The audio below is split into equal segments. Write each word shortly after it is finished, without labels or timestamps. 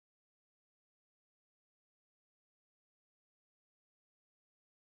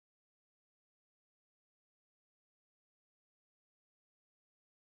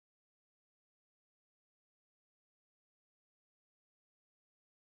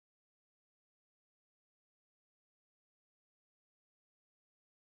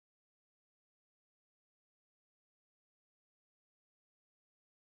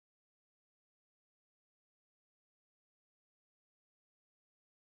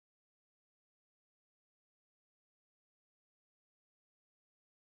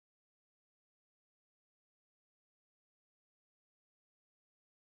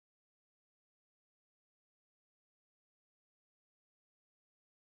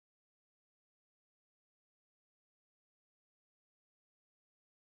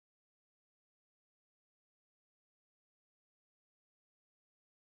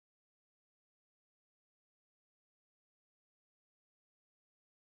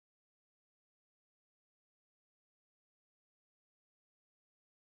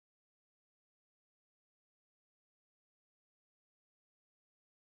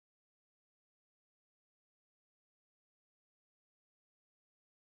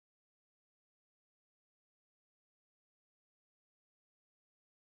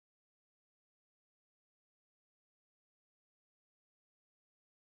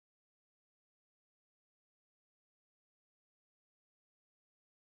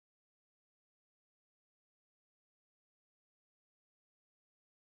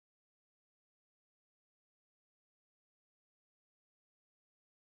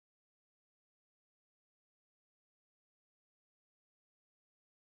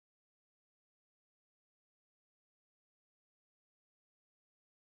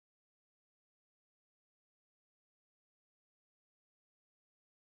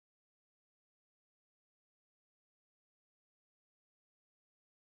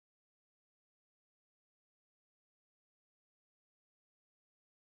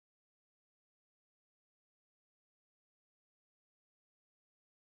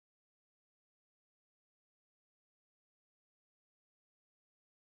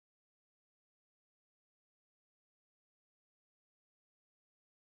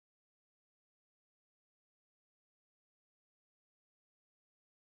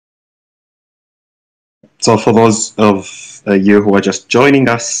So for those of you who are just joining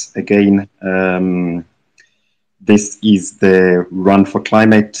us again, this is the Run for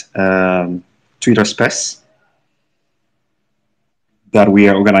Climate Twitter space that we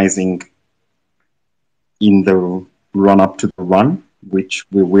are organizing in the run-up to the run, which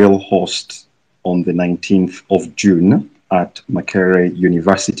we will host on the 19th of June at Makerere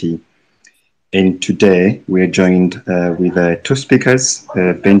University. And today we are joined with two speakers,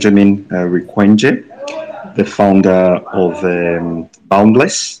 Benjamin Rikwenje, the founder of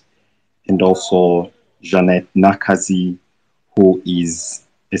Boundless, and also Jeanette Nakazi, who is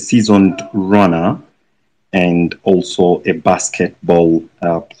a seasoned runner and also a basketball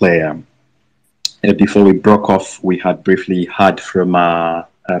player. Before we broke off, we had briefly heard from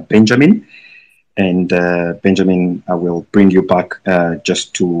Benjamin. And Benjamin, I will bring you back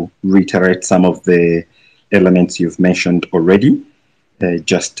just to reiterate some of the elements you've mentioned already,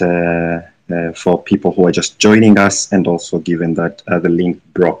 just for people who are just joining us, and also given that the link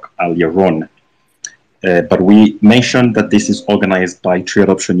broke earlier on. But we mentioned that this is organized by Tree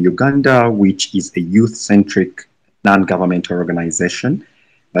Adoption Uganda, which is a youth-centric non-governmental organization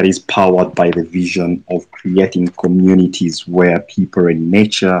that is powered by the vision of creating communities where people and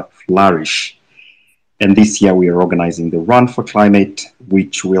nature flourish. And this year we are organizing the Run for Climate,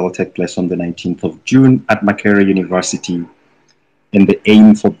 which will take place on the 19th of June at Makerere University. And the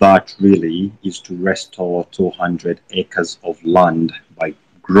aim for that really is to restore 200 acres of land by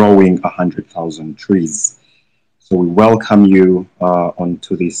growing 100,000 trees. So we welcome you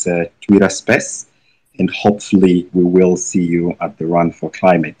onto this Twitter space, and hopefully we will see you at the Run for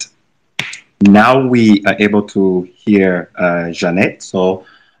Climate. Now we are able to hear Jeanette, so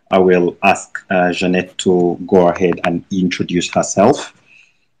I will ask Jeanette to go ahead and introduce herself.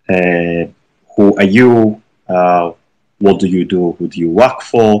 Who are you? What do you do? Who do you work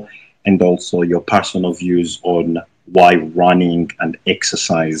for? And also your personal views on why running and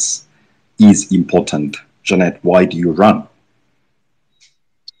exercise is important. Jeanette, why do you run?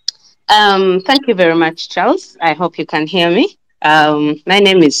 Thank you very much, Charles. I hope you can hear me. My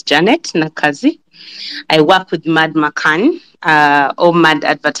name is Janet Nakazi. I work with Mad McCann, or Mad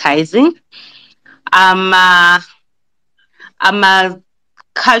Advertising. I'm a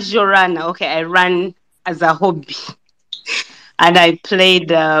casual runner. Okay, I run as a hobby. And I played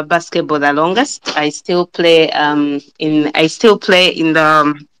basketball the longest. I still play in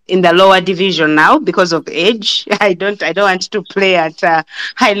the lower division now because of age. I don't want to play at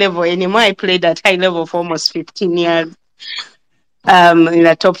high level anymore. I played at high level for almost 15 years in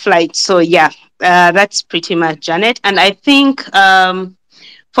the top flight. So yeah, that's pretty much Janet. And I think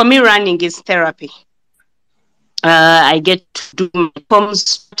for me, running is therapy. I get to do my home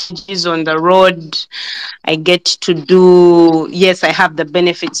strategies on the road. I get to do, yes, I have the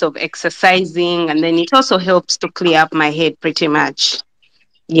benefits of exercising, and then it also helps to clear up my head pretty much.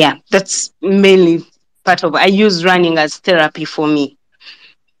 Yeah, that's mainly part of it. I use running as therapy for me.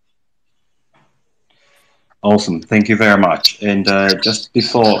 Awesome. Thank you very much. And just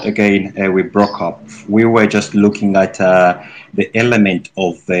before, again, we broke up, we were just looking at the element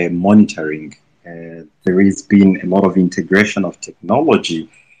of monitoring. There has been a lot of integration of technology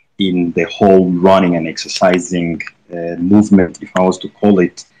in the whole running and exercising movement, if I was to call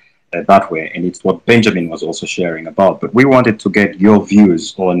it that way. And it's what Benjamin was also sharing about. But we wanted to get your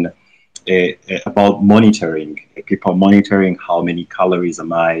views on about monitoring, people monitoring how many calories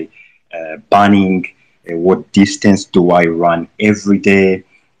am I burning, what distance do I run every day,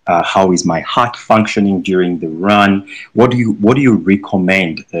 how is my heart functioning during the run. What do you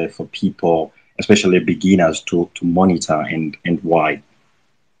recommend for people, especially beginners, to monitor, and why?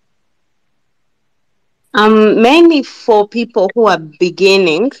 Mainly for people who are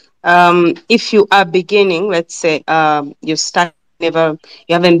beginning. If you are beginning, let's say you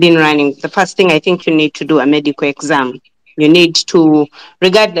haven't been running, the first thing I think you need to do a medical exam. You need to,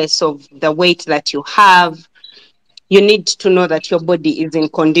 regardless of the weight that you have, you need to know that your body is in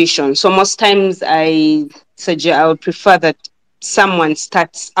condition. So most times I would prefer that someone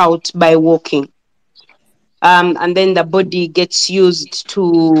starts out by walking. And then the body gets used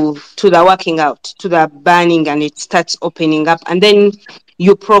to the working out, to the burning, and it starts opening up, and then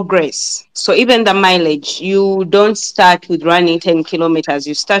you progress. So even the mileage, you don't start with running 10 kilometers,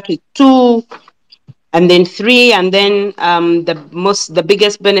 you start with 2 and then 3, and then the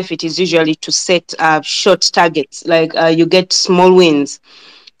biggest benefit is usually to set short targets, like you get small wins.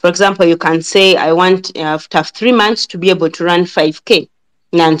 For example, you can say, I want after 3 months to be able to run 5K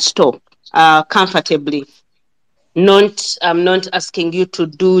non-stop comfortably. I'm not asking you to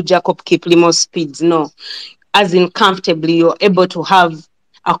do Jacob Kiplimo speeds, no. As in comfortably, you're able to have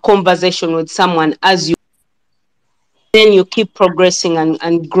a conversation with someone as you then you keep progressing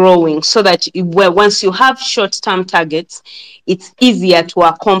and growing, so that once you have short-term targets, it's easier to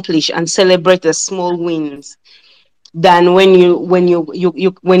accomplish and celebrate the small wins than when you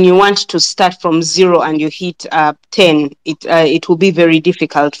want to start from 0 and you hit 10. It will be very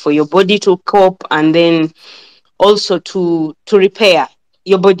difficult for your body to cope, and then also to repair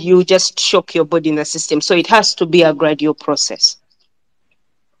your body. You just shock your body in the system, so it has to be a gradual process.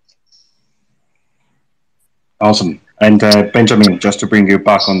 Awesome. And Benjamin, just to bring you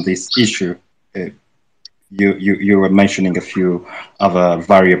back on this issue, you were mentioning a few other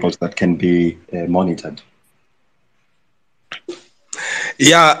variables that can be monitored.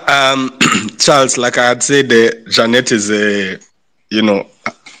 Yeah, Charles, like I had said, Jeanette is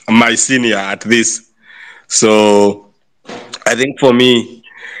my senior at this. So I think for me,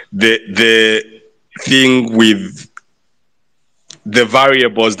 the thing with the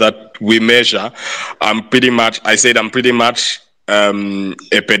variables that we measure, I'm pretty much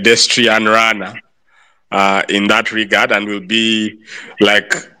a pedestrian runner in that regard, and will be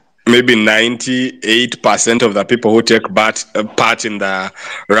like maybe 98% of the people who take part in the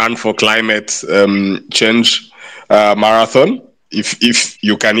Run for Climate Change marathon, if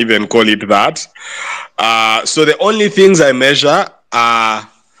you can even call it that. So the only things I measure are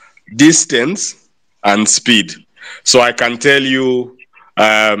distance and speed. So I can tell you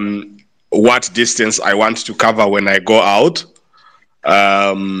what distance I want to cover when I go out.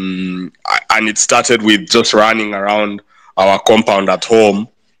 And it started with just running around our compound at home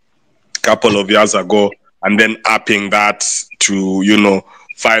a couple of years ago, and then upping that to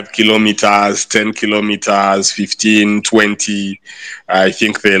 5 kilometers, 10 kilometers, 15, 20. I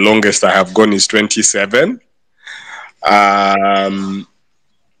think the longest I have gone is 27.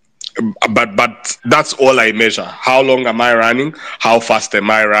 But that's all I measure. How long am I running? How fast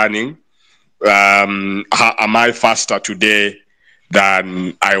am I running? Am I faster today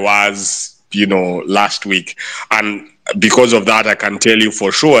than I was, last week? And because of that, I can tell you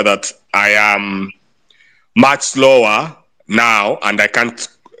for sure that I am much slower now, and I can't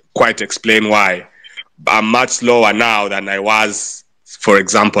quite explain why. I'm much slower now than I was, for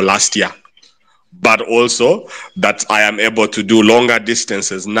example, last year. But also that I am able to do longer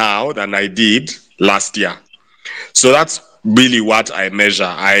distances now than I did last year. So that's really what I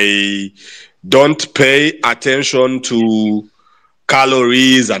measure. I don't pay attention to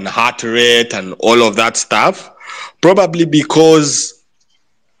calories and heart rate and all of that stuff, probably because,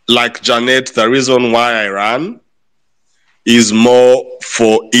 like Jeanette, the reason why I run is more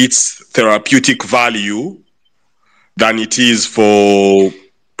for its therapeutic value than it is for,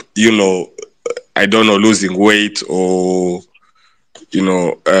 losing weight or,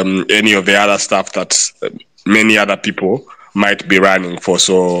 any of the other stuff that many other people might be running for.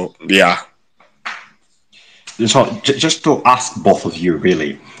 So, yeah. So just to ask both of you,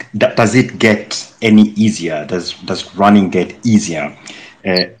 really, does it get any easier? Does running get easier?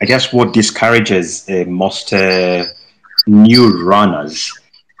 I guess what discourages most new runners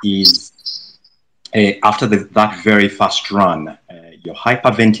is after that very fast run, you're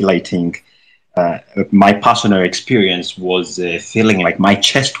hyperventilating. My personal experience was feeling like my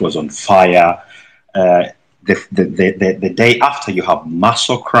chest was on fire. The day after, you have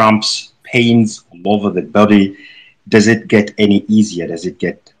muscle cramps, pains all over the body. Does it get any easier? Does it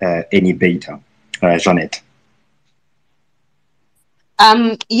get any better? Jeanette?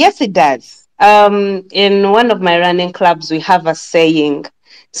 Yes, it does. In one of my running clubs, we have a saying,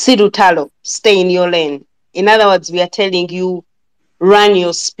 Sidutalo, stay in your lane. In other words, we are telling you, run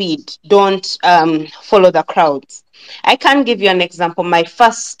your speed. Don't follow the crowds. I can give you an example. My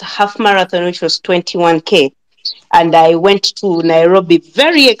first half marathon, which was 21K, and I went to Nairobi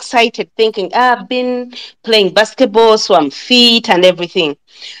very excited, thinking, I've been playing basketball, so I'm fit and everything.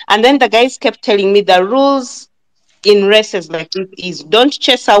 And then the guys kept telling me the rules in races like this is don't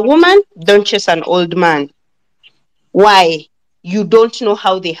chase a woman, don't chase an old man. Why? You don't know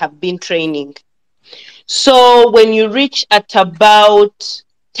how they have been training. So when you reach at about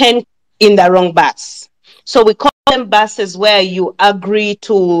 10 in the wrong bus, so we call them buses where you agree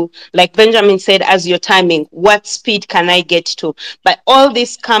to, like Benjamin said, as your timing, what speed can I get to? But all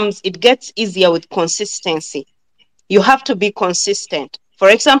this it gets easier with consistency. You have to be consistent. For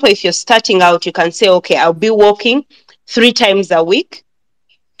example, if you're starting out, you can say, okay, I'll be walking 3 times a week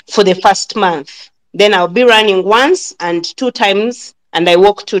for the first month. Then I'll be running once and 2 times, and I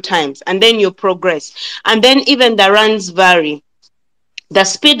walk 2 times, and then you progress. And then even the runs vary. The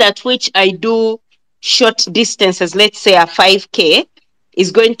speed at which I do short distances, let's say a 5K,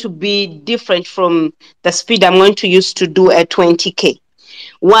 is going to be different from the speed I'm going to use to do a 20K.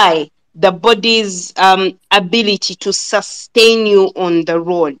 Why? the body's ability to sustain you on the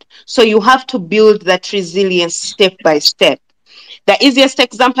road. So you have to build that resilience step by step. The easiest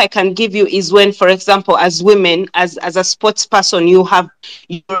example I can give you is when, for example, as women, as a sports person, you're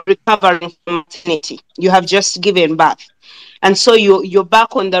recovering from maternity. You have just given birth. And so you're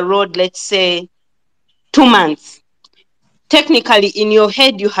back on the road, let's say 2 months. Technically, in your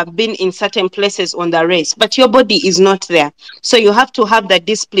head, you have been in certain places on the race, but your body is not there. So you have to have the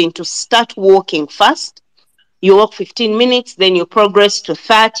discipline to start walking fast. You walk 15 minutes, then you progress to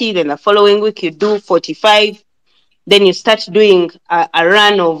 30, then the following week you do 45. Then you start doing a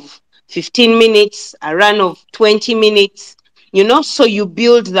run of 15 minutes, a run of 20 minutes, so you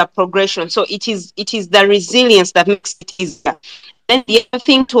build the progression. So it is the resilience that makes it easier. Then the other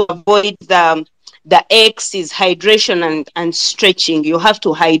thing to avoid the X is hydration and stretching. You have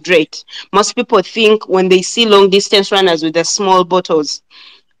to hydrate. Most people think when they see long distance runners with the small bottles,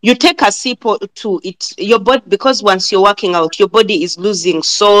 you take a sip or two, your body, because once you're working out, your body is losing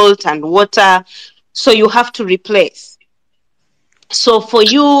salt and water. So you have to replace. So for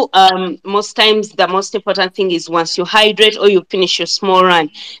you, most times the most important thing is once you hydrate or you finish your small run,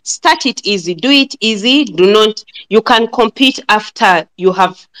 start it easy. Do it easy. You can compete after you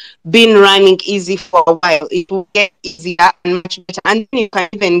have been running easy for a while. It will get easier and much better. And then you can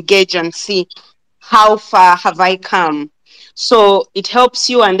even gauge and see how far have I come. So it helps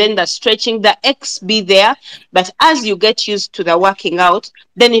you, and then the stretching, the X be there. But as you get used to the working out,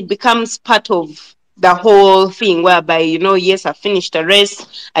 then it becomes part of the whole thing whereby, yes, I finished the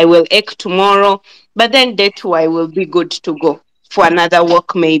race, I will ache tomorrow, but then day 2, I will be good to go for another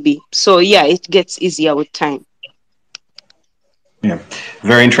walk maybe. So yeah, it gets easier with time. Yeah,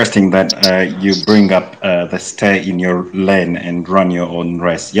 very interesting that you bring up the stay in your lane and run your own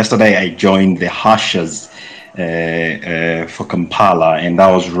race. Yesterday, I joined the Hashers for Kampala, and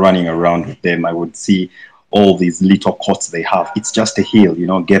I was running around with them. I would see all these little courts they have. It's just a hill,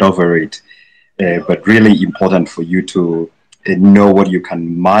 get over it. But really important for you to know what you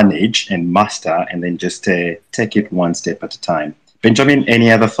can manage and master, and then just take it one step at a time. Benjamin, any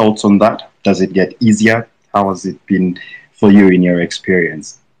other thoughts on that? Does it get easier? How has it been for you in your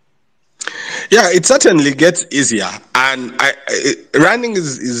experience? Yeah, it certainly gets easier, and running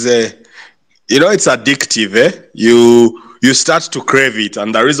is it's addictive. You start to crave it,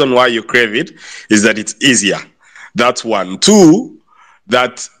 and the reason why you crave it is that it's easier. That's one. Two,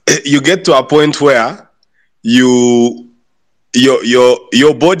 that you get to a point where your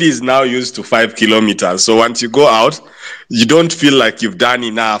body is now used to 5 kilometers. So once you go out, you don't feel like you've done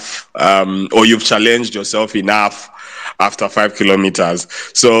enough, or you've challenged yourself enough after 5 kilometers.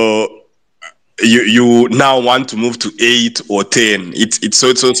 So you now want to move to 8 or 10. It's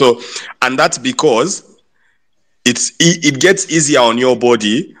so, and that's because it gets easier on your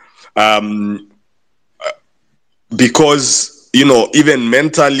body, because even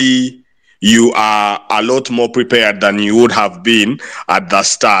mentally, you are a lot more prepared than you would have been at the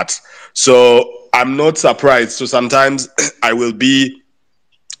start. So I'm not surprised. So sometimes I will be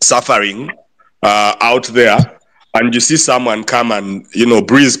suffering out there, and you see someone come and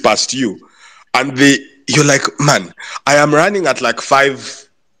breeze past you, and you're like, man, I am running at like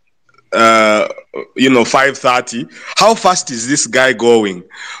 5:30. How fast is this guy going?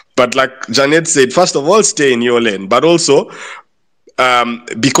 But like Janet said, first of all, stay in your lane, but also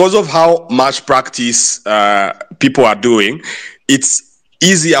because of how much practice people are doing, it's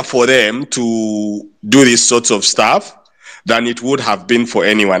easier for them to do these sorts of stuff than it would have been for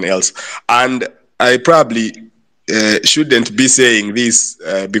anyone else. And I probably shouldn't be saying this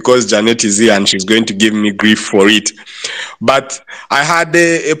because Janet is here and she's going to give me grief for it. But I had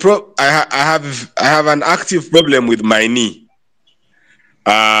I have an active problem with my knee,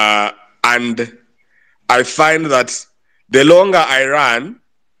 and I find that the longer I run,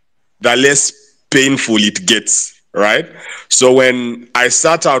 the less painful it gets, right? So when I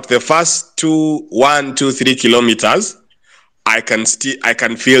start out the first 1, 2, 3 kilometers, I can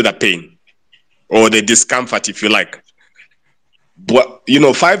feel the pain or the discomfort, if you like. But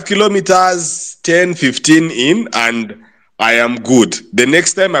 5 kilometers, 10, 15 in, and I am good. The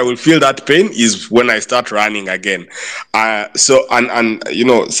next time I will feel that pain is when I start running again. So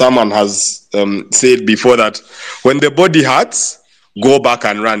someone has said before that when the body hurts, go back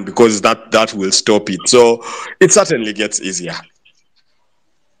and run, because that will stop it. So it certainly gets easier.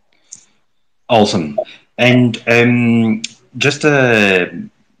 Awesome. And just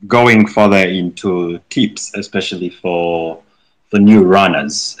going further into tips, especially for new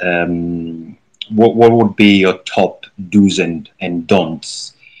runners, what would be your top do's and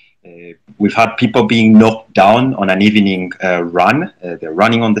don'ts We've had people being knocked down on an evening run. They're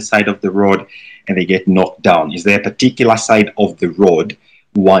running on the side of the road and they get knocked down. Is there a particular side of the road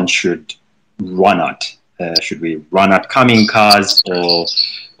one should run at? Should we run at coming cars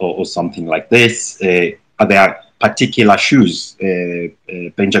or something like this? Are there particular shoes?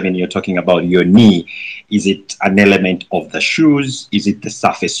 Benjamin, you're talking about your knee. Is it an element of the shoes? Is it the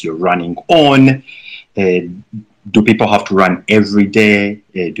surface you're running on? Do people have to run every day?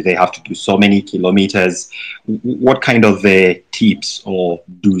 Do they have to do so many kilometers? What kind of tips or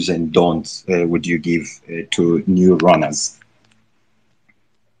do's and don'ts would you give to new runners?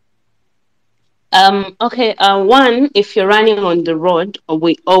 Okay. One, if you're running on the road,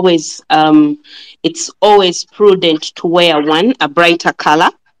 we always, it's always prudent to wear a brighter color.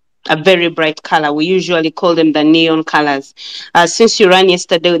 A very bright color. We usually call them the neon colors. Since you ran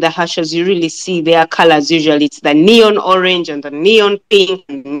yesterday with the Hashers, you really see their colors. Usually it's the neon orange and the neon pink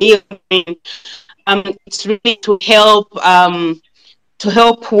and the neon green. It's really to help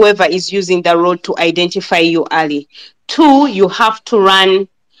whoever is using the road to identify you early. Two, you have to run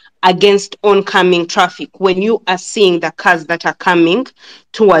against oncoming traffic. When you are seeing the cars that are coming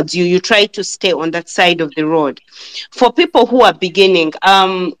towards you, you try to stay on that side of the road. For people who are beginning,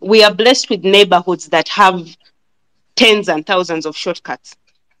 we are blessed with neighborhoods that have tens and thousands of shortcuts.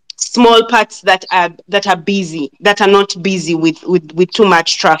 Small parts that are busy, that are not busy with too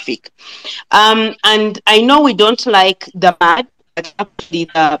much traffic. And I know we don't like the mud, but actually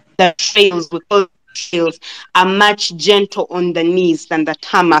the trails, we call trails, are much gentle on the knees than the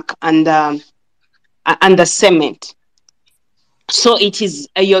tarmac and the cement. So it is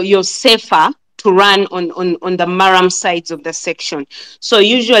you're safer to run on the Maram sides of the section. So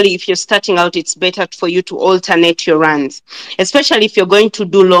usually if you're starting out, it's better for you to alternate your runs, especially if you're going to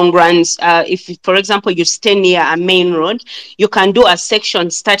do long runs. If, for example, you stay near a main road, you can do a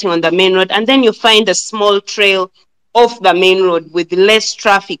section starting on the main road, and then you find a small trail off the main road with less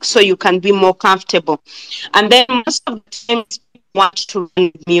traffic, so you can be more comfortable. And then most of the time people want to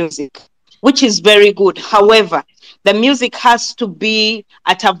run with music, which is very good. However, the music has to be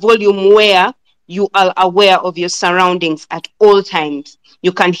at a volume where you are aware of your surroundings at all times.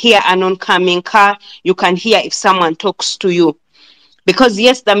 You can hear an oncoming car, you can hear if someone talks to you. Because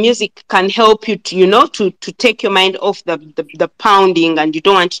yes, the music can help you to take your mind off the pounding, and you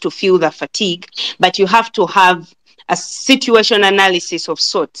don't want to feel the fatigue, but you have to have a situation analysis of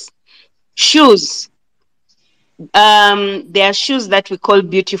sorts. Shoes. There are shoes that we call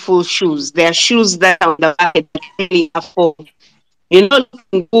beautiful shoes. There are shoes that are on the market that really are for,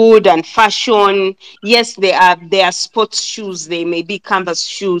 looking good and fashion. Yes, they are sports shoes. They may be canvas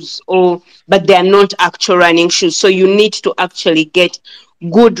shoes, but they are not actual running shoes. So you need to actually get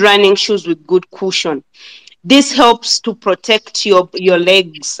good running shoes with good cushion. This helps to protect your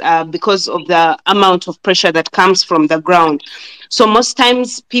legs because of the amount of pressure that comes from the ground. So most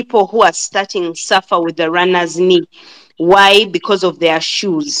times people who are starting suffer with the runner's knee. Why? Because of their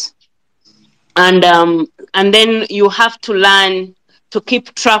shoes. And then you have to learn to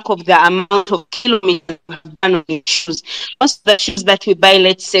keep track of the amount of kilometers you have done on your shoes. Most of the shoes that we buy,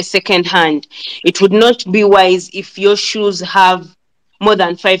 let's say secondhand, it would not be wise if your shoes have more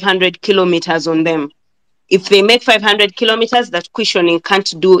than 500 kilometers on them. If they make 500 kilometers, that cushioning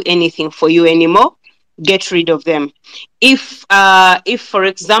can't do anything for you anymore. Get rid of them. If for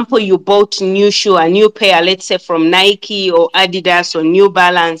example, you bought a new pair, let's say from Nike or Adidas or New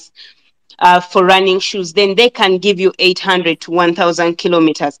Balance for running shoes, then they can give you 800 to 1,000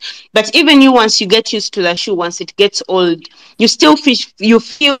 kilometers. But even once you get used to the shoe, once it gets old, you still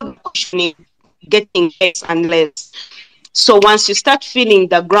feel cushioning getting less and less. So once you start feeling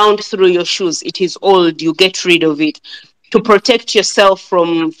the ground through your shoes, it is old, you get rid of it to protect yourself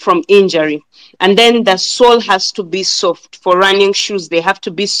from injury. And then the sole has to be soft. For running shoes, they have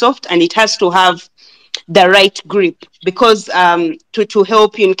to be soft, and it has to have the right grip, because to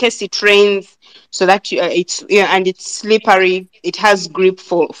help you in case it rains, so that and it's slippery, it has grip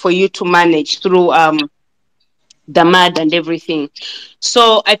for you to manage through the mud and everything.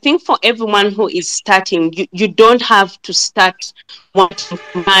 So I think for everyone who is starting, you don't have to start wanting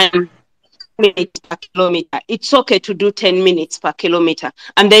to run minutes per kilometer. It's okay to do 10 minutes per kilometer,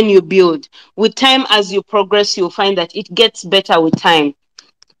 and then you build. With time, as you progress, you'll find that it gets better with time.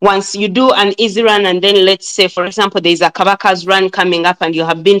 Once you do an easy run, and then let's say, for example, there's a Kabaka's run coming up and you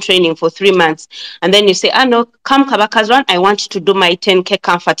have been training for 3 months, and then you say, no, come Kabaka's run, I want to do my 10K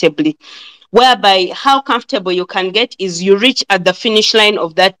comfortably. Whereby how comfortable you can get is you reach at the finish line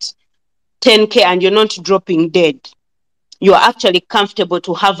of that 10K and you're not dropping dead. You're actually comfortable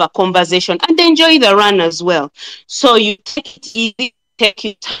to have a conversation and enjoy the run as well. So you take it easy, take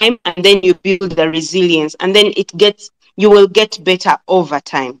you time, and then you build the resilience, and then you will get better over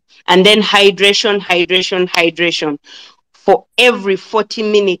time. And then hydration, hydration, hydration. For every 40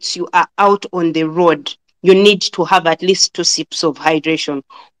 minutes you are out on the road, you need to have at least 2 sips of hydration,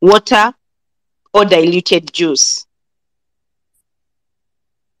 water or diluted juice.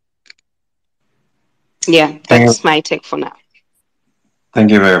 Yeah, that's my take for now. Thank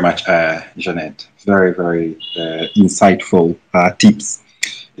you very much, Jeanette. Very, very insightful tips.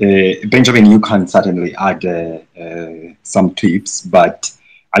 Benjamin, you can certainly add some tips, but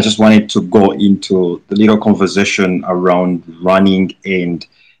I just wanted to go into the little conversation around running and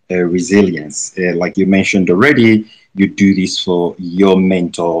resilience. Like you mentioned already, you do this for your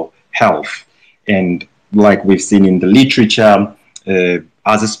mental health. And like we've seen in the literature,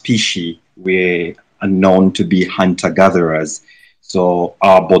 as a species, we are known to be hunter-gatherers. So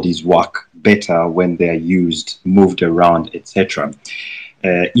our bodies work better when they're used, moved around, etc.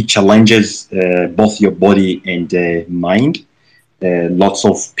 It challenges both your body and mind. Lots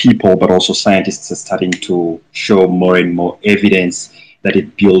of people, but also scientists, are starting to show more and more evidence that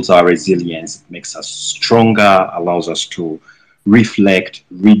it builds our resilience. It makes us stronger, allows us to reflect,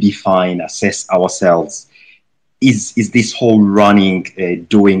 redefine, assess ourselves. Is this whole running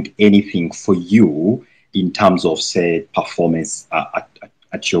doing anything for you in terms of, say, performance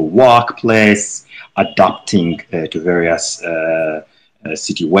at your workplace, adapting to various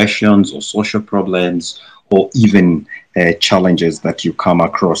situations or social problems, or even challenges that you come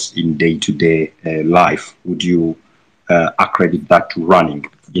across in day-to-day life? Would you accredit that to running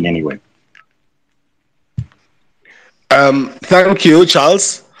in any way? Thank you,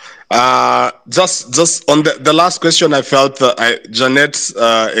 Charles. Just on the last question, I felt that Jeanette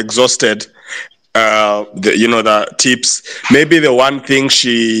exhausted the tips. Maybe the one thing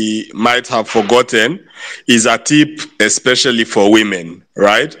she might have forgotten is a tip, especially for women,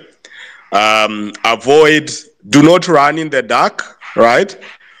 right? Do not run in the dark, right?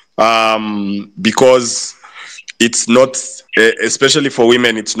 Because it's not, especially for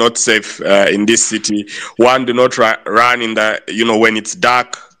women, it's not safe in this city. One, do not run in the, when it's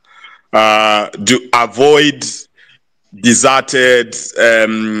dark. Avoid deserted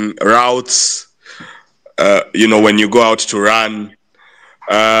routes, when you go out to run.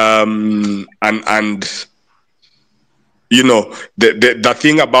 The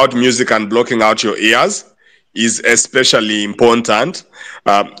thing about music and blocking out your ears is especially important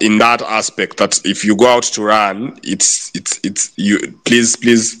in that aspect, that if you go out to run,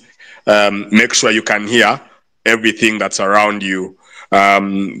 please make sure you can hear everything that's around you. I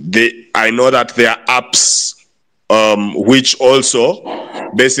know that there are apps which also,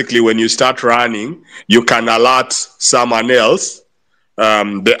 basically, when you start running, you can alert someone else.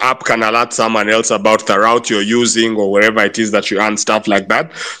 The app can alert someone else about the route you're using or wherever it is that you are and stuff like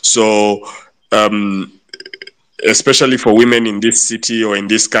that. So, especially for women in this city or in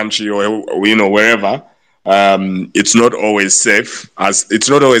this country or wherever, it's not always safe as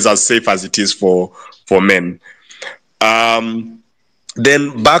safe as it is for men.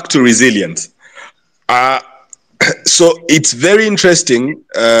 Then back to resilience. So it's very interesting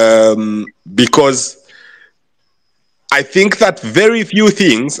because I think that very few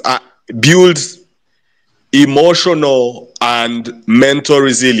things build emotional and mental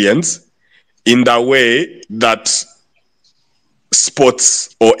resilience in the way that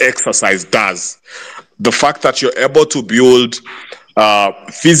sports or exercise does. The fact that you're able to build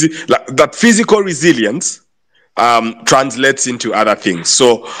that physical resilience translates into other things.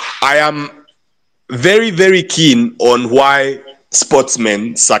 So I am very, very keen on why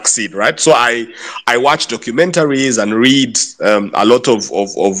sportsmen succeed, right? So I watch documentaries and read a lot of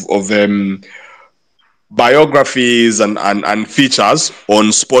biographies and features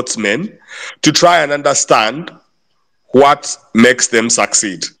on sportsmen to try and understand what makes them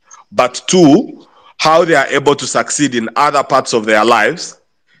succeed, but two, how they are able to succeed in other parts of their lives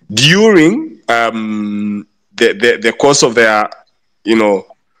during the course of their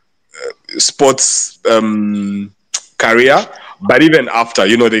sports career, but even after,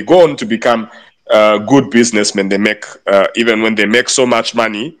 they go on to become good businessmen. They make even when they make so much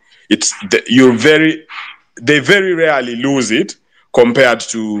money, they very rarely lose it compared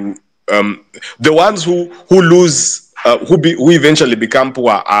to the ones who lose. Who eventually become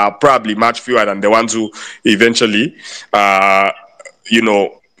poor are probably much fewer than the ones who eventually,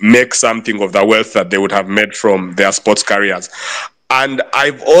 make something of the wealth that they would have made from their sports careers. And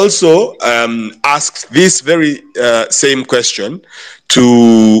I've also asked this very same question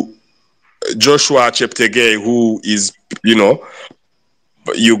to Joshua Cheptegei, who is,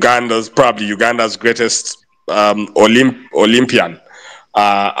 Uganda's greatest Olympian.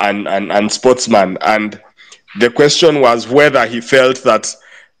 and sportsman. And the question was whether he felt that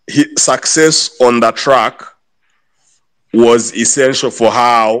success on the track was essential for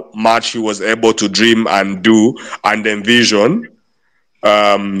how much he was able to dream and do and envision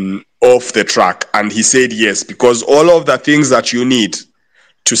off the track. And he said yes, because all of the things that you need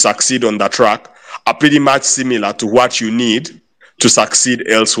to succeed on the track are pretty much similar to what you need to succeed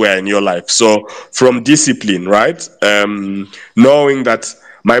elsewhere in your life. So from discipline, right? Knowing that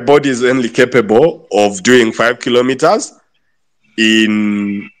my body is only capable of doing 5 kilometers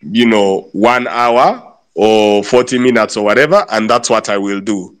in, 1 hour or 40 minutes or whatever, and that's what I will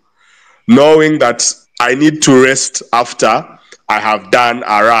do. Knowing that I need to rest after I have done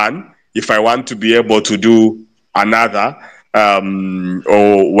a run if I want to be able to do another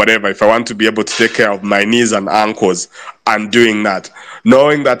or whatever, if I want to be able to take care of my knees and ankles and doing that.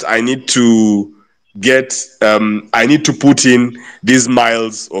 Knowing that I need to I need to put in these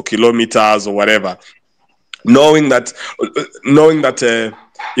miles or kilometers or whatever. Knowing that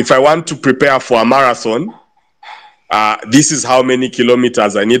if I want to prepare for a marathon, this is how many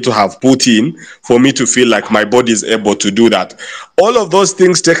kilometers I need to have put in for me to feel like my body is able to do that. All of those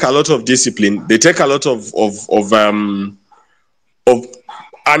things take a lot of discipline. They take a lot of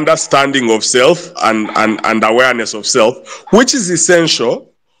understanding of self and awareness of self, which is essential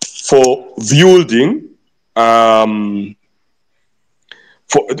for building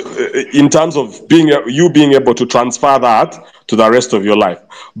in terms of being able to transfer that to the rest of your life.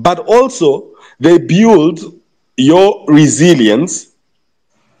 But also they build your resilience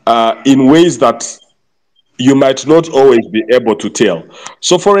in ways that you might not always be able to tell.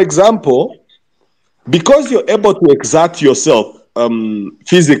 So for example, because you're able to exert yourself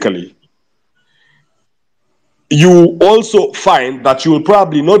physically, you also find that you will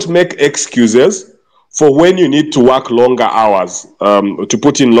probably not make excuses for when you need to work longer hours, to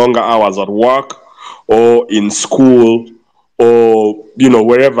put in longer hours at work or in school or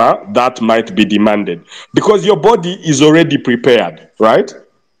wherever that might be demanded, because your body is already prepared, right,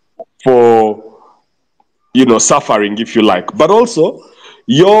 for suffering, if you like. But also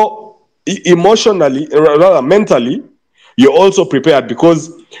you're emotionally, rather mentally, you're also prepared,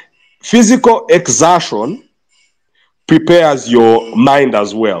 because physical exertion prepares your mind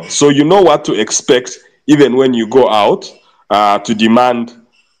as well. So you know what to expect even when you go out to demand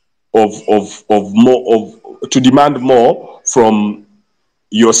more from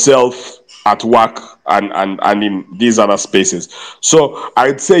yourself at work and in these other spaces. So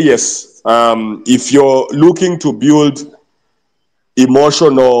I'd say yes, if you're looking to build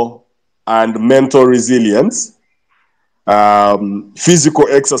emotional and mental resilience, physical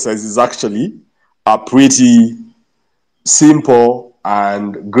exercise is actually a pretty simple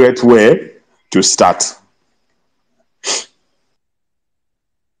and great way to start.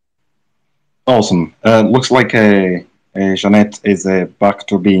 Awesome. Looks like Jeanette is back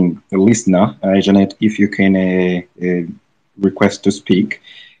to being a listener. Jeanette, if you can request to speak,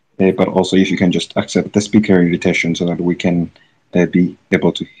 but also if you can just accept the speaker invitation so that we can be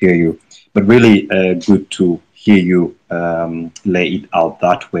able to hear you. But really good to hear you lay it out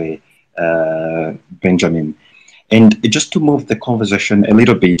that way, Benjamin. And just to move the conversation a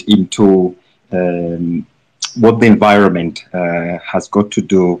little bit into what the environment has got to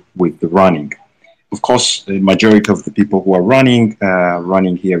do with the running. Of course, the majority of the people who are running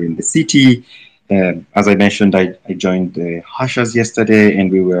here in the city. As I mentioned, I joined the Hashas yesterday, and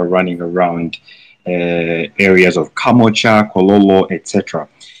we were running around areas of Kamocha, Kololo, etc.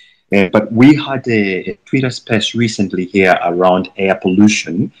 But we had a Twitter space recently here around air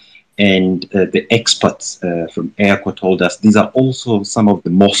pollution, and the experts from AirCo told us these are also some of the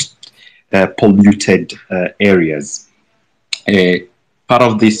most polluted areas. Part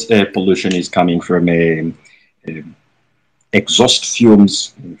of this pollution is coming from exhaust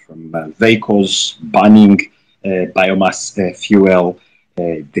fumes from vehicles, burning biomass fuel,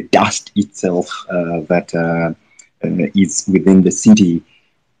 the dust itself that is within the city.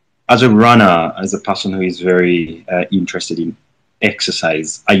 As a runner, as a person who is very interested in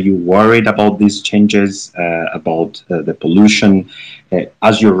exercise, are you worried about these changes, about the pollution?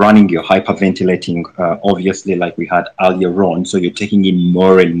 As you're running, you're hyperventilating, obviously, like we had earlier on, so you're taking in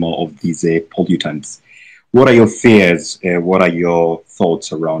more and more of these pollutants. What are your fears? What are your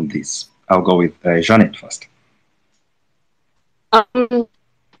thoughts around this? I'll go with Jeanette first. For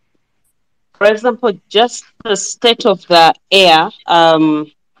example, just the state of the air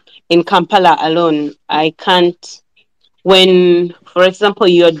in Kampala alone, I can't. When, for example,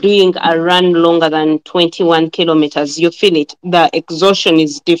 you're doing a run longer than 21 kilometers, you feel it. The exhaustion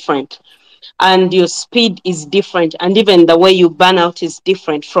is different. and your speed is different, and even the way you burn out is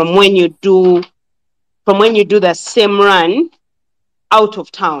different from when you do the same run out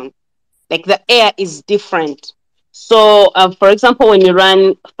of town. Like the air is different. So, for example, when you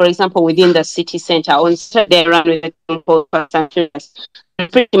run, for example, within the city center, on Saturday I run with a team called Fast and Furious. I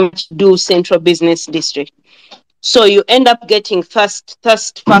pretty much do Central Business District. So you end up getting thirst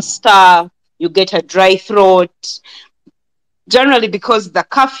faster, you get a dry throat, generally because the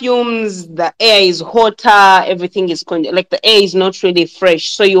perfumes, the air is hotter, everything is like the air is not really fresh.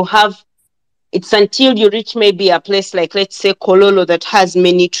 So you have, it's until you reach maybe a place like, let's say, Kololo, that has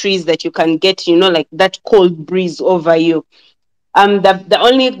many trees that you can get, you know, like that cold breeze over you.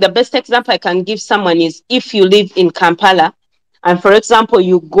 The best example I can give someone is if you live in Kampala, and for example,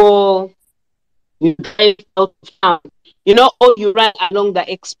 you drive out of town, you know, or you run along the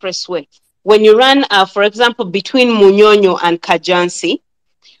expressway. When you run, for example, between Munyonyo and Kajansi,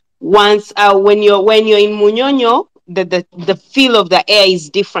 once when you're in Munyonyo, the feel of the air is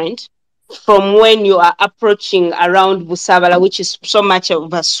different from when you are approaching around Busabala, which is so much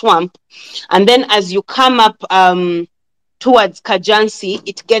of a swamp. And then as you come up towards Kajansi,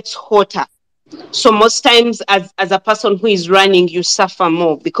 it gets hotter. So most times as a person who is running, you suffer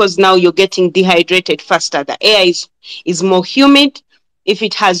more because now you're getting dehydrated faster. The air is more humid. If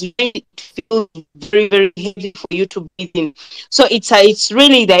it has rain, it feels very, very heavy for you to breathe in. So it's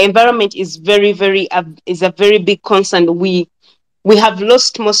really, the environment is very, very, is a very big concern. We have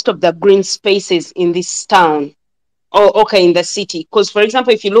lost most of the green spaces in this town, or in the city. Because, for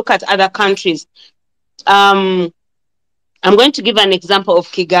example, if you look at other countries, I'm going to give an example of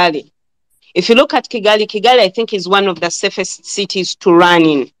Kigali. If you look at Kigali, I think is one of the safest cities to run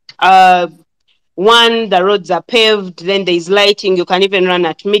in. One, the roads are paved, then there is lighting, you can even run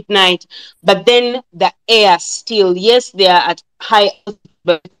at midnight. But then the air still, yes, they are at high,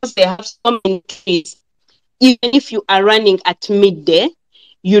 but because they have so many trees, even if you are running at midday,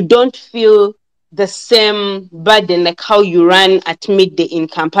 you don't feel the same burden like how you run at midday in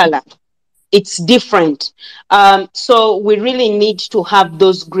Kampala. It's different. So we really need to have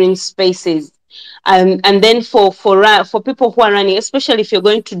those green spaces. And then for people who are running, especially if you're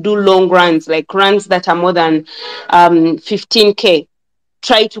going to do long runs, like runs that are more than 15K,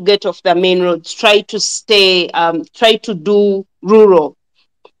 try to get off the main roads, try to stay, try to do rural,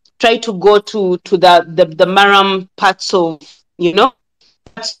 try to go to the Maram parts of, you know,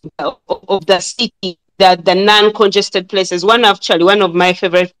 parts of the city, the non-congested places. One of my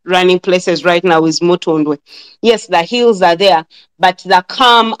favorite running places right now is Mutundwe. Yes, the hills are there, but the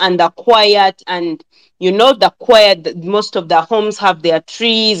calm and the quiet, and you know, the quiet, most of the homes have their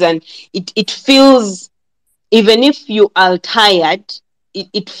trees, and it feels, even if you are tired,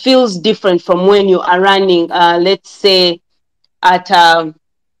 it feels different from when you are running, let's say at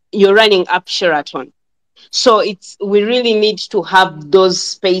you're running up Sheraton. So we really need to have those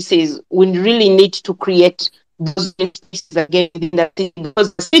spaces. We really need to create those spaces again in the city,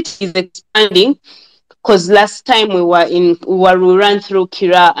 because the city is expanding. Because last time we ran through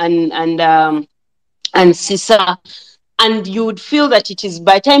Kira and Sisa, and you would feel that it is,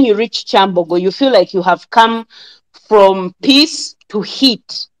 by the time you reach Chambogo, you feel like you have come from peace to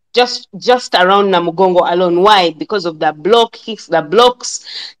heat. Just around Namugongo alone. Why? Because of the blocks,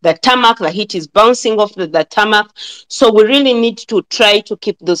 the tarmac, the heat is bouncing off the tarmac. So we really need to try to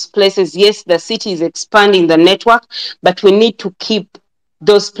keep those places. Yes, the city is expanding the network, but we need to keep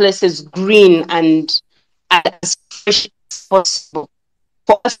those places green and as fresh as possible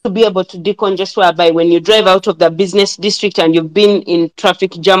for us to be able to decongest, whereby when you drive out of the business district and you've been in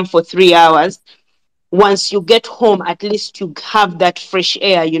traffic jam for 3 hours, once you get home, at least you have that fresh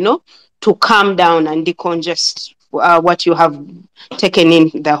air, you know, to calm down and decongest what you have taken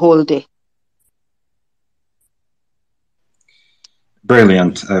in the whole day.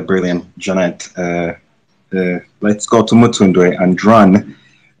 Brilliant, Janet. Let's go to Mutundwe and run.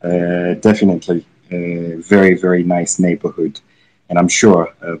 Definitely a very, very nice neighborhood. And I'm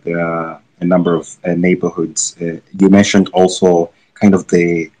sure there are a number of neighborhoods. You mentioned also kind of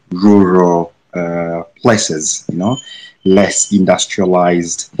the rural places, you know, less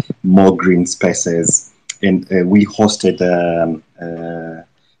industrialized, more green spaces. And we hosted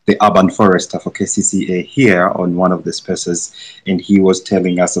the urban forester for KCCA here on one of the spaces, and he was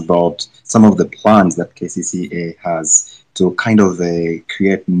telling us about some of the plans that KCCA has to kind of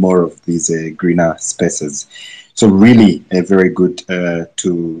create more of these greener spaces. So really very good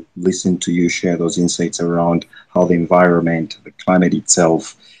to listen to you share those insights around how the environment, the climate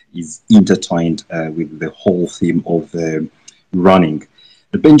itself is intertwined with the whole theme of running.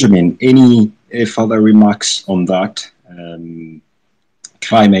 Benjamin, any further remarks on that?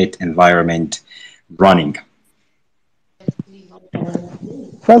 climate environment running?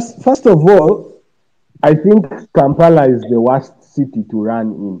 First of all, I think Kampala is the worst city to run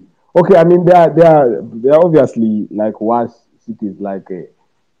in. Okay, I mean there are obviously like worse cities like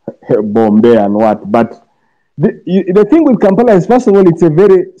Bombay and what, but the thing with Kampala is, first of all, it's a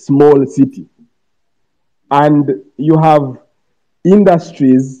very small city, and you have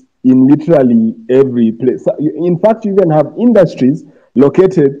industries in literally every place. In fact, you even have industries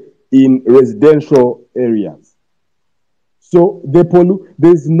located in residential areas. So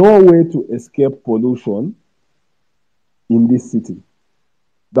there's no way to escape pollution in this city.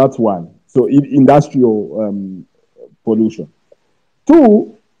 That's one. So industrial pollution.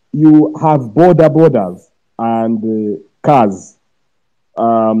 Two, you have borders and cars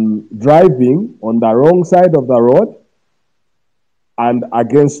driving on the wrong side of the road and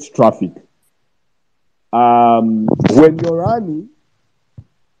against traffic. When you're running,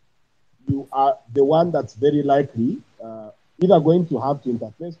 you are the one that's very likely either going to have to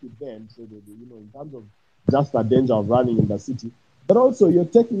interface with them, so that, in terms of just the danger of running in the city, but also you're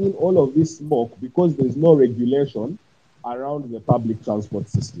taking in all of this smoke because there's no regulation around the public transport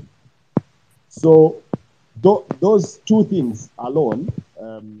system. So those two things alone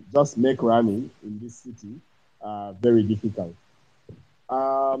just make running in this city very difficult.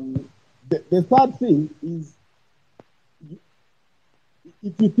 The third thing is,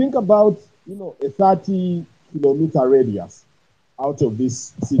 if you think about, a 30-kilometer radius out of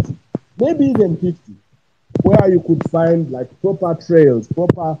this city, maybe even 50, where you could find like proper trails,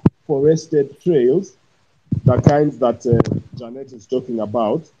 proper forested trails, the kinds that Janet is talking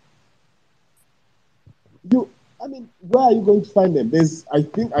about. Where are you going to find them?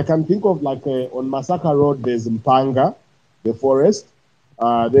 I can think of like on Masaka Road, there's Mpanga, the forest.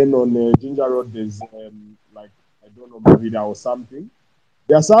 Then on Ginger Road, there's like, I don't know, Mavida or something.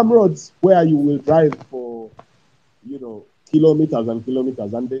 There are some roads where you will drive for, kilometers and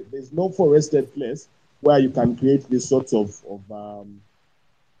kilometers, and there's no forested place where you can create these sorts of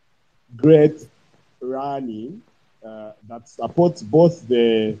great running that supports both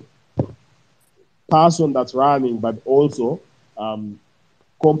the person that's running, but also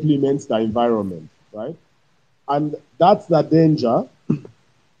complements the environment, right? And that's the danger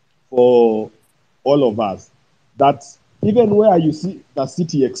for all of us. That even where you see the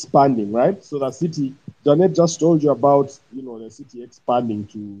city expanding, right? So the city, Janet just told you about, the city expanding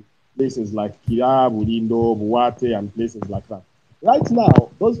to places like Kira, Bulindo, Buwate, and places like that. Right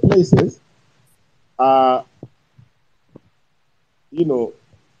now, those places are, they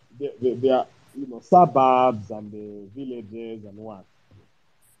are, suburbs and the villages and what.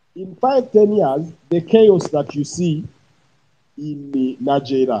 In 5-10 years, the chaos that you see in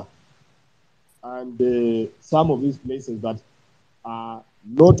Nigeria and some of these places that are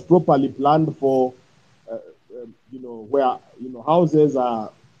not properly planned for, where, houses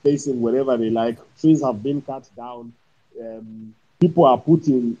are facing wherever they like, trees have been cut down, people are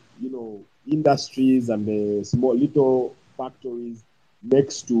putting, industries and small little factories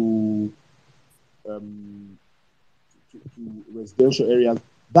next to residential areas.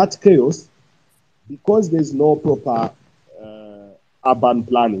 That chaos, because there's no proper urban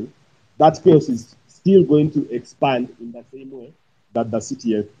planning, that chaos is still going to expand in the same way that the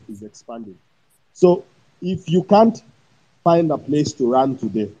city is expanding. So if you can't find a place to run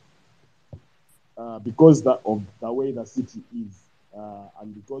today because of the way the city is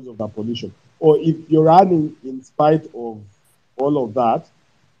and because of the pollution, or if you're running in spite of all of that,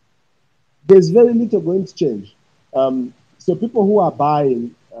 there's very little going to change. So people who are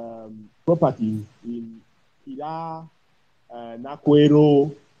buying properties in Kira,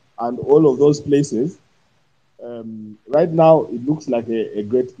 Nakwero, and all of those places, right now it looks like a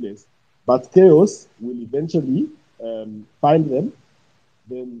great place, but chaos will eventually find them.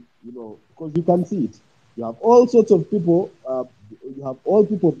 Then, because you can see it, you have all sorts of people, you have all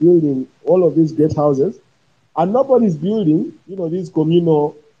people building all of these great houses, and nobody's building, these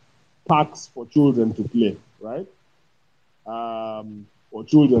communal parks for children to play, right? Or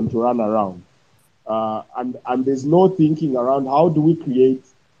children to run around. And there's no thinking around how do we create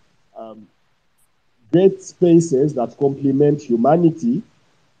great spaces that complement humanity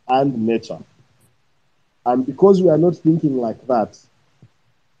and nature. And because we are not thinking like that,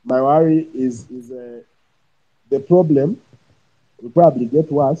 my worry is the problem will probably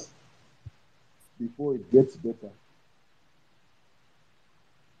get worse before it gets better.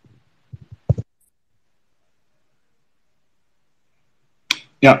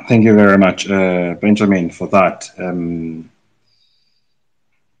 Yeah, thank you very much, Benjamin, for that.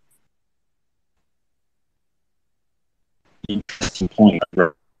 Interesting point.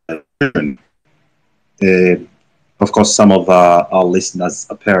 Of course, some of our listeners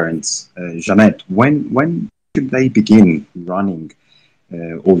are parents. Jeanette, when should they begin running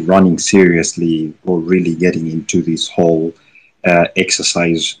or running seriously or really getting into this whole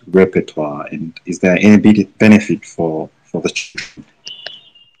exercise repertoire? And is there any benefit for the children?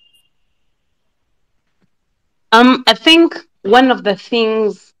 I think one of the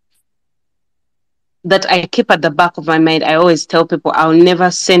things that I keep at the back of my mind, I always tell people I'll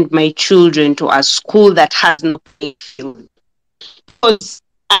never send my children to a school that has no playing field. Because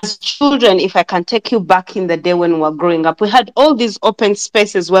as children, if I can take you back in the day when we were growing up, we had all these open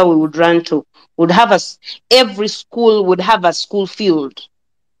spaces where we would run to. Every school would have a school field,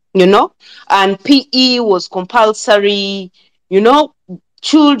 and PE was compulsory,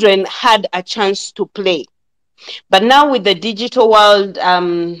 children had a chance to play. But now with the digital world,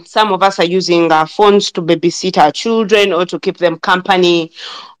 some of us are using our phones to babysit our children or to keep them company,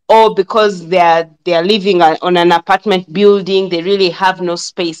 or because they're living on an apartment building, they really have no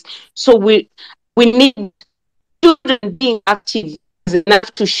space. So we need children being active is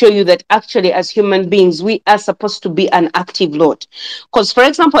enough to show you that actually as human beings, we are supposed to be an active lot. Because, for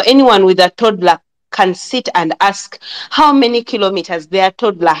example, anyone with a toddler can sit and ask how many kilometers their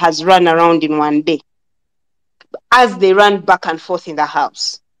toddler has run around in one day as they run back and forth in the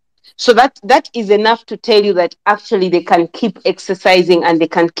house. So that is enough to tell you that actually they can keep exercising and they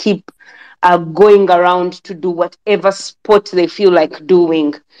can keep going around to do whatever sport they feel like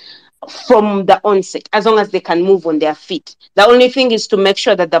doing from the onset, as long as they can move on their feet. The only thing is to make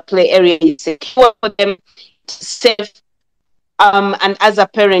sure that the play area is secure for them, safe. And as a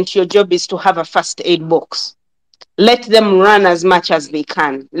parent, your job is to have a first aid box. Let them run as much as they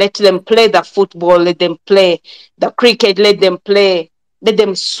can. Let them play the football. Let them play the cricket. Let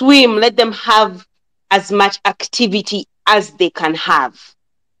them swim. Let them have as much activity as they can have.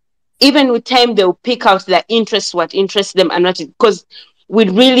 Even with time, they'll pick out their interests, what interests them, and what, because we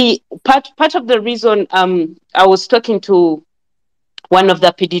really, part of the reason I was talking to one of the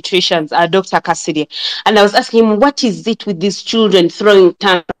pediatricians, Dr. Cassidy, and I was asking him, what is it with these children throwing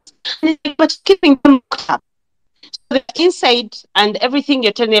tantrums? But keeping them locked up. So they're inside, and everything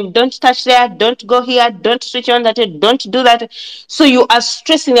you're telling them, don't touch there, don't go here, don't switch on that, don't do that. So you are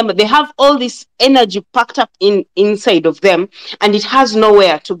stressing them. They have all this energy packed up inside of them, and it has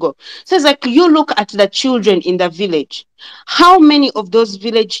nowhere to go. So it's like, you look at the children in the village. How many of those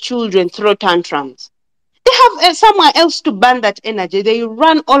village children throw tantrums? They have somewhere else to burn that energy. They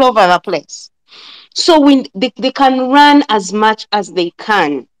run all over the place. So they can run as much as they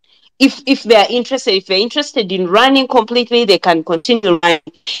can. If they're interested in running completely, they can continue running.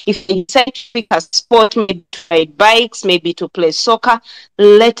 If they decide to pick a sport, maybe to ride bikes, maybe to play soccer,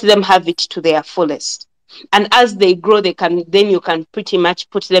 let them have it to their fullest. And as they grow, you can pretty much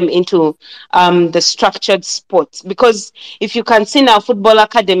put them into the structured sports. Because if you can see now, football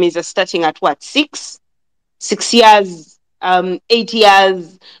academies are starting at what, 6 years, 8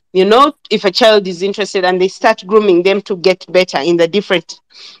 years, if a child is interested, and they start grooming them to get better in the different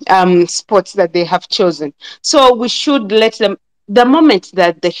sports that they have chosen. So we should let them, the moment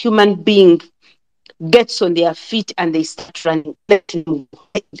that the human being gets on their feet and they start running,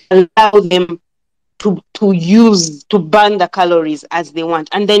 allow them to burn the calories as they want,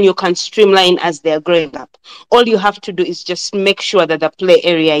 and then you can streamline as they're growing up. All you have to do is just make sure that the play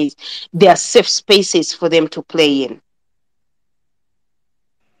area there are safe spaces for them to play in.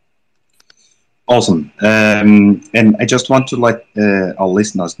 Awesome. And I just want to let our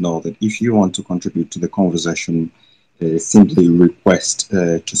listeners know that if you want to contribute to the conversation, simply request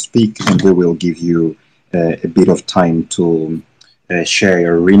to speak, and we will give you a bit of time to share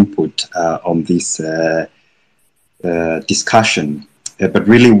your input on this discussion. But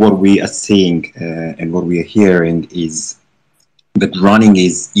really what we are seeing and what we are hearing is that running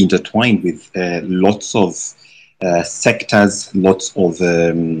is intertwined with lots of sectors, lots of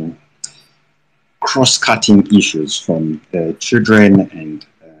cross-cutting issues, from children and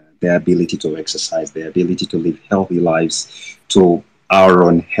their ability to exercise, their ability to live healthy lives, to our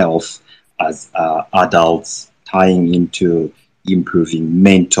own health as adults, tying into improving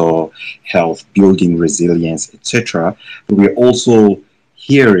mental health, building resilience, etc. But we're also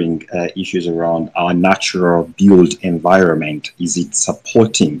hearing issues around our natural built environment. Is it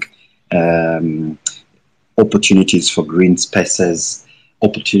supporting opportunities for green spaces,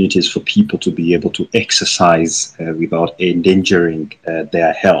 opportunities for people to be able to exercise without endangering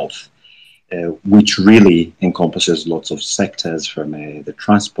their health, which really encompasses lots of sectors, from the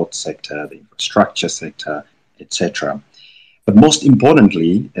transport sector, the infrastructure sector, etc. But most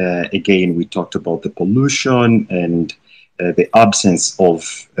importantly, again, we talked about the pollution and the absence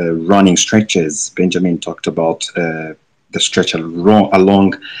of running stretches. Benjamin talked about the stretch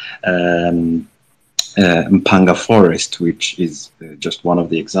along Mpanga Forest, which is just one of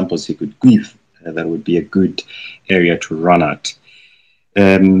the examples he could give. That would be a good area to run at.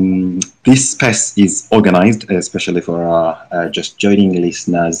 This space is organized, especially for our just joining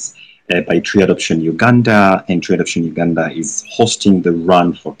listeners, by Tree Adoption Uganda, and Tree Adoption Uganda is hosting the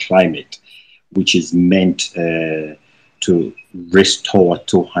Run for Climate, which is meant to restore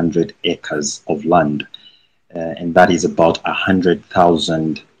 200 acres of land, and that is about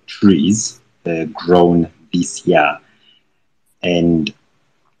 100,000 trees grown this year. And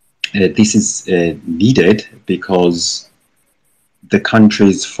this is needed because the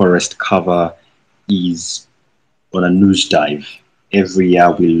country's forest cover is on a nosedive. Every year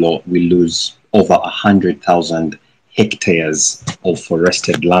we lose over 100,000 hectares of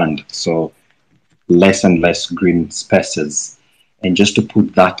forested land. So less and less green spaces. And just to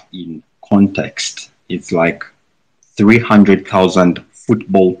put that in context, it's like 300,000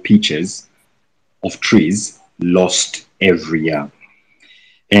 football pitches of trees lost every year.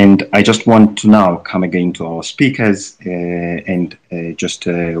 And I just want to now come again to our speakers and just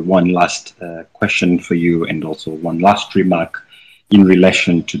one last question for you, and also one last remark in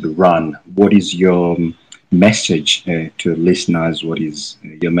relation to the run. What is your message to listeners? What is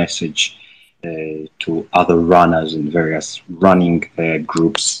your message to other runners in various running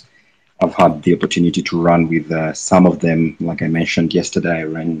groups? I've had the opportunity to run with some of them. Like I mentioned yesterday, I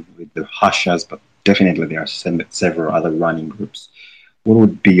ran with the Hashas, but definitely there are several other running groups. What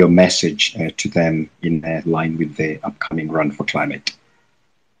would be your message to them in line with the upcoming Run for Climate?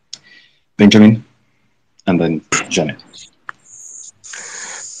 Benjamin, and then Janet.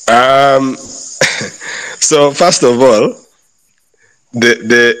 So first of all,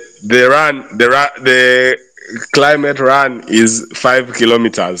 the climate run is 5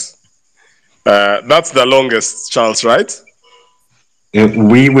 kilometers. That's the longest, Charles, right?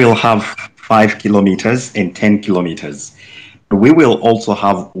 We will have 5 kilometers and 10 kilometers. We will also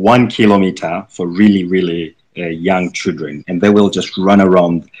have 1 kilometer for really, really young children, and they will just run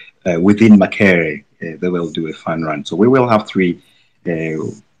around within Makerere. They will do a fun run. So we will have 3,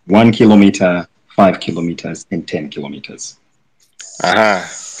 1 kilometer, 5 kilometers, and 10 kilometers.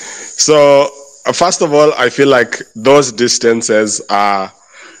 So first of all, I feel like those distances are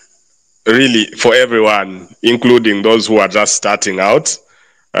really for everyone, including those who are just starting out.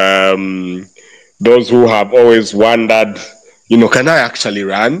 Those who have always wondered, can I actually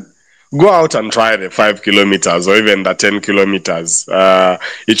run? Go out and try the 5 kilometers or even the 10 kilometers.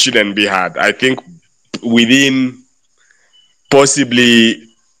 It shouldn't be hard. I think within possibly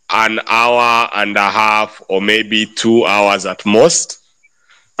an hour and a half or maybe 2 hours at most,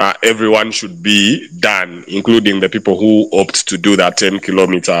 everyone should be done, including the people who opt to do that 10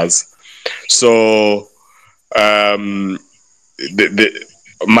 kilometers. So the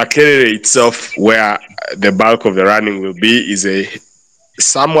Makerere itself, where the bulk of the running will be, is a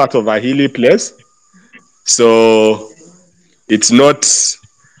somewhat of a hilly place. So it's not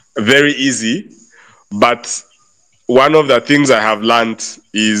very easy, but one of the things I have learned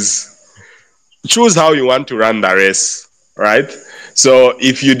is choose how you want to run the race, right? So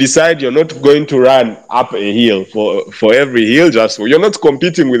if you decide you're not going to run up a hill for every hill, you're not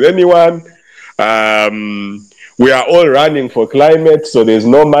competing with anyone. We are all running for climate, so there's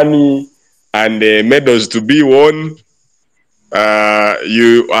no money and medals to be won.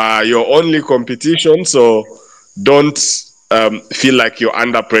 You are your only competition, so don't feel like you're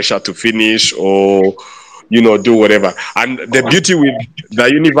under pressure to finish or do whatever. And the beauty with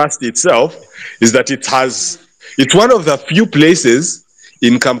the university itself is that it's one of the few places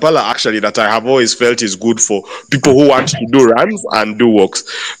in Kampala actually that I have always felt is good for people who want to do runs and do walks,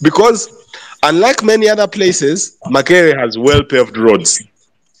 because unlike many other places, Makerere has well-paved roads.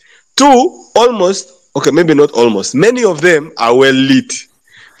 2, maybe not almost, many of them are well lit.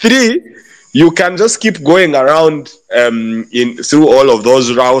 3, you can just keep going around through all of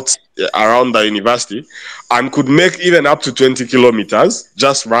those routes around the university and could make even up to 20 kilometers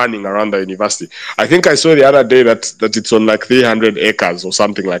just running around the university. I think I saw the other day that it's on like 300 acres or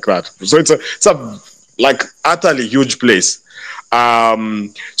something like that. So it's a like utterly huge place.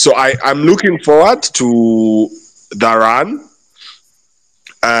 So I'm looking forward to the run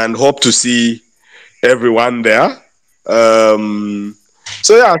and hope to see everyone there.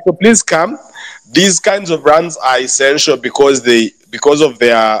 So please come. These kinds of runs are essential because of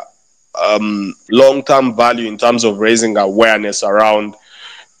their long-term value in terms of raising awareness around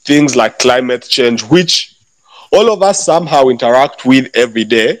things like climate change, which all of us somehow interact with every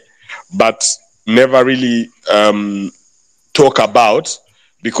day, but never really talk about,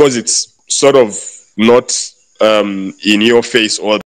 because it's sort of not in your face all